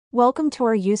Welcome to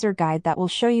our user guide that will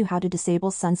show you how to disable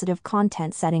sensitive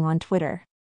content setting on Twitter.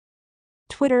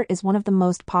 Twitter is one of the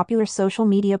most popular social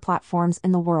media platforms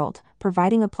in the world,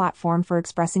 providing a platform for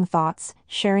expressing thoughts,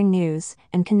 sharing news,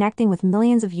 and connecting with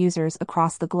millions of users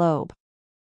across the globe.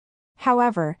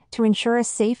 However, to ensure a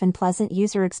safe and pleasant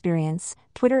user experience,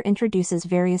 Twitter introduces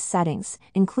various settings,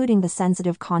 including the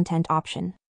sensitive content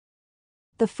option.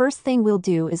 The first thing we'll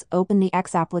do is open the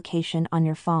X application on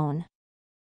your phone.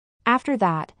 After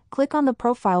that, click on the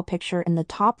profile picture in the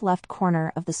top left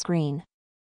corner of the screen.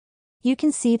 You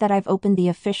can see that I've opened the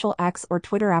official X or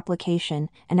Twitter application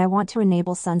and I want to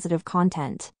enable sensitive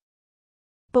content.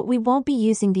 But we won't be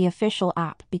using the official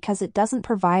app because it doesn't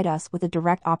provide us with a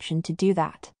direct option to do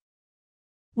that.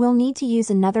 We'll need to use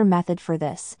another method for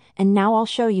this, and now I'll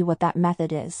show you what that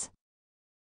method is.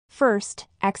 First,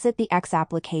 exit the X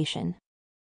application.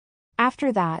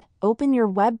 After that, open your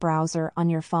web browser on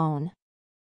your phone.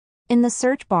 In the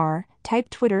search bar, type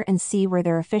Twitter and see where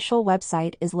their official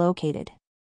website is located.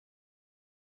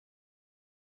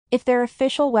 If their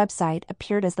official website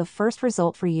appeared as the first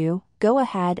result for you, go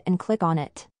ahead and click on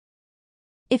it.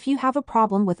 If you have a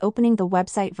problem with opening the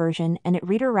website version and it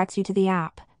redirects you to the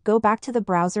app, go back to the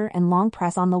browser and long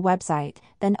press on the website,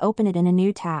 then open it in a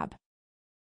new tab.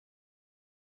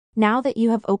 Now that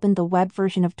you have opened the web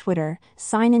version of Twitter,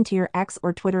 sign into your X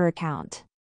or Twitter account.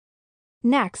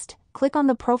 Next, click on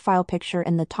the profile picture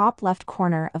in the top left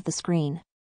corner of the screen.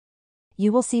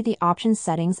 You will see the options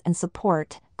Settings and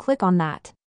Support, click on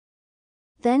that.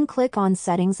 Then click on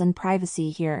Settings and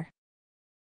Privacy here.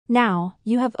 Now,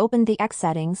 you have opened the X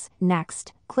settings.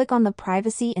 Next, click on the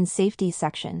Privacy and Safety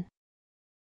section.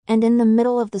 And in the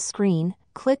middle of the screen,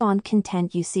 click on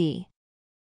Content You See.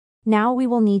 Now we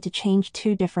will need to change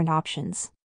two different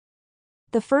options.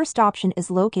 The first option is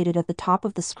located at the top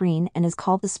of the screen and is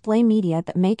called Display Media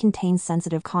that may contain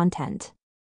sensitive content.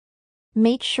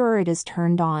 Make sure it is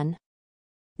turned on.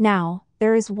 Now,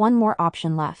 there is one more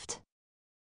option left.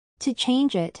 To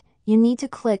change it, you need to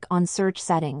click on Search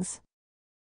Settings.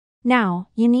 Now,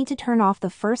 you need to turn off the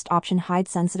first option, Hide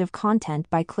Sensitive Content,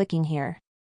 by clicking here.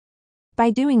 By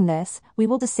doing this, we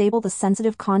will disable the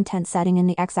sensitive content setting in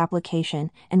the X application,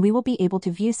 and we will be able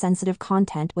to view sensitive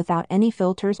content without any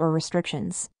filters or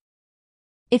restrictions.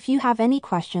 If you have any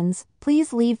questions,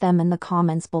 please leave them in the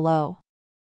comments below.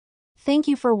 Thank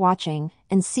you for watching,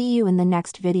 and see you in the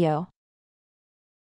next video.